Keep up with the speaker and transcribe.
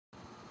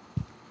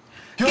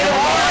Good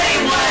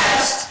morning,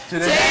 West!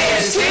 Today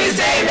is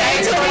Tuesday, May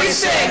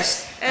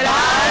 26th, and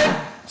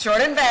I'm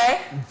Jordan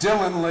Bay,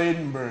 Dylan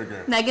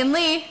Ladenberger, Megan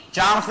Lee,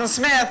 Jonathan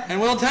Smith, and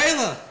Will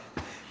Taylor.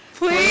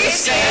 Please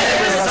stand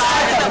and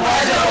recite the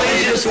Pledge of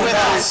Allegiance with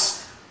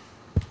us.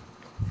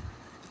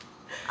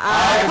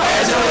 I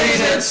pledge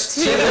allegiance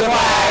to the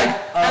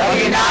flag of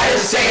the United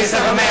States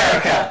of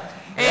America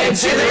and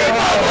to the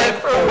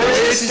republic for which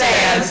it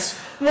stands,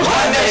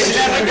 one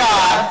nation under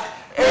God,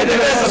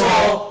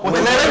 indivisible, with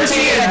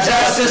liberty and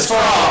justice for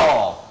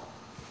all.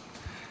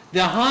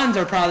 The Hans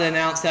are proud to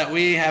announce that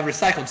we have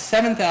recycled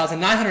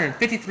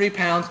 7,953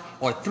 pounds,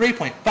 or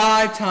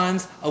 3.5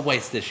 tons of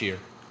waste this year.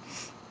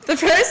 the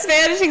first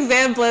Spanish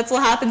exam blitz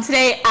will happen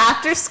today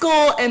after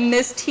school in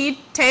Miss T.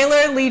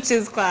 Taylor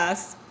Leach's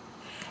class.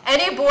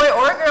 Any boy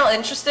or girl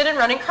interested in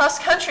running cross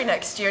country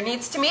next year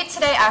needs to meet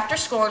today after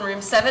school in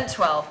room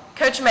 712,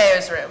 Coach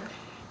Mayo's room.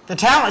 The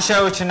talent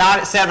show is tonight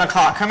at 7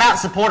 o'clock. Come out and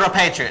support our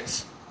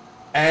Patriots.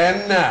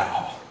 And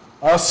now,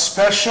 a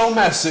special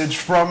message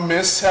from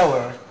Miss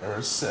Heller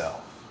herself.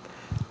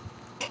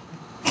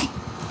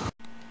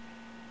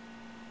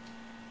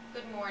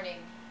 Good morning.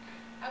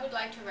 I would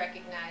like to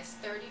recognize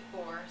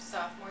 34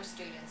 sophomore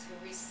students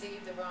who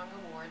received the wrong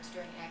awards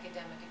during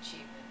academic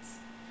achievements.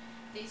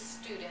 These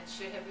students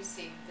should have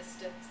received the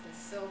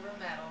silver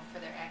medal for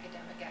their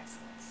academic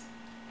excellence.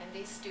 And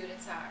these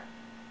students are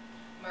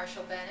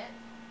Marshall Bennett,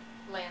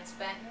 Lance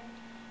Benton,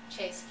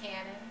 Chase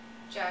Cannon,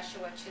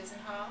 Joshua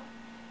Chisenhall,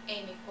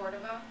 Amy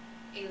Cordova,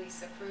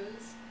 Elisa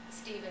Cruz,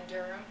 Stephen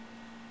Durham,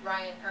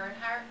 Ryan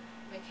Earnhardt,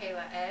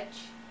 Michaela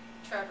Edge,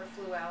 Trevor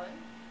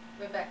Fluellen,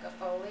 Rebecca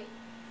Foley,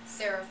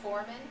 Sarah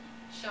Foreman,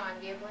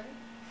 Sean Giblin,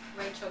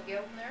 Rachel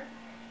Giltner,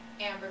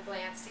 Amber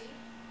Glancy,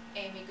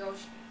 Amy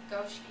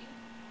Goschke,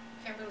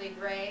 Kimberly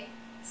Gray,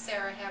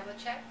 Sarah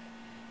Havlicek,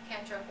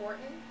 Kendra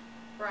Horton,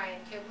 Brian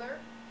Kibler,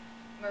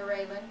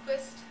 Murray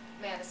Lindquist,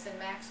 Madison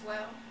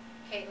Maxwell,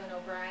 Caitlin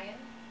O'Brien,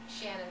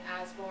 Shannon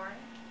Osborne,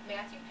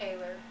 Matthew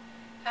Paler,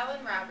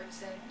 Helen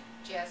Robertson,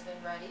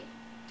 Jasmine Ruddy,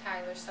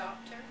 Tyler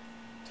Salter,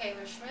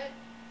 Taylor Schmidt,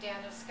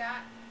 Daniel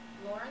Scott,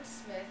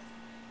 Lawrence Smith,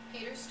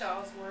 Peter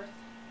Stallsworth,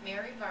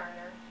 Mary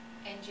Varner,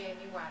 and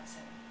Jamie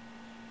Watson.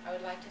 I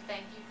would like to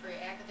thank you for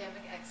your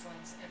academic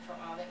excellence and for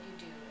all that you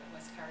do at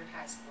West Carteret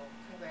High School.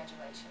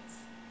 Congratulations.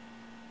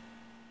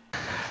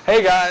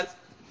 Hey guys,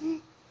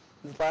 this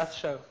is the last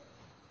show.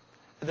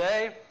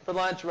 Today, for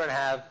lunch, we're going to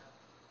have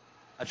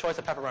a choice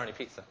of pepperoni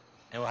pizza,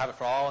 and we'll have it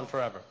for all and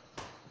forever.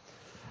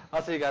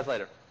 I'll see you guys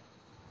later.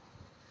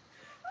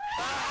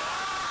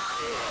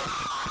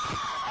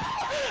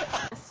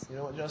 You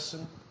know what,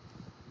 Justin?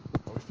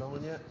 Are we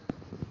filming yet?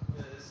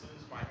 Yeah, as soon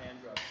as my hand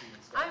drops,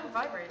 you can I'm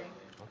vibrating.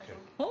 Okay.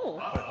 Oh.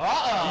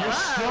 You're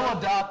still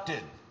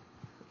adopted.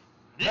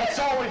 That's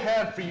all we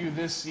had for you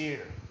this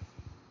year.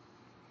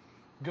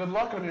 Good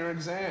luck on your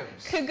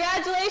exams.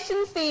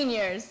 Congratulations,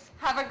 seniors.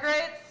 Have a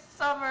great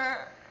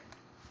summer.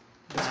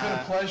 It's been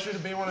a pleasure to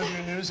be one of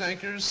your news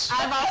anchors.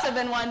 I've also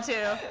been one too.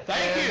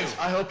 Thank you.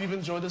 I hope you've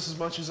enjoyed this as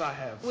much as I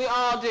have. We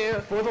all do.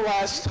 For the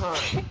last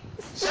time.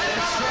 Stay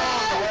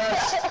strong,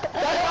 West.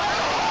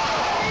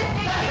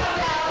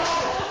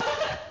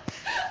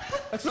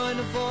 A kind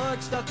of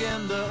fork stuck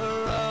in the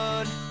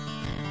road.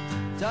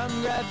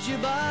 Tongue grabs you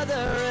by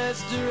the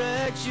wrist,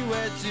 directs you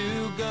where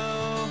to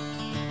go.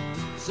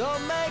 So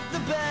make the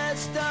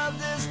best of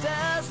this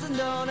test and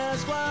don't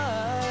ask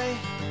why.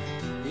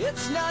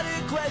 It's not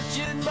a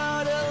question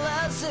but a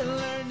lesson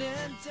learned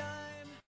in time.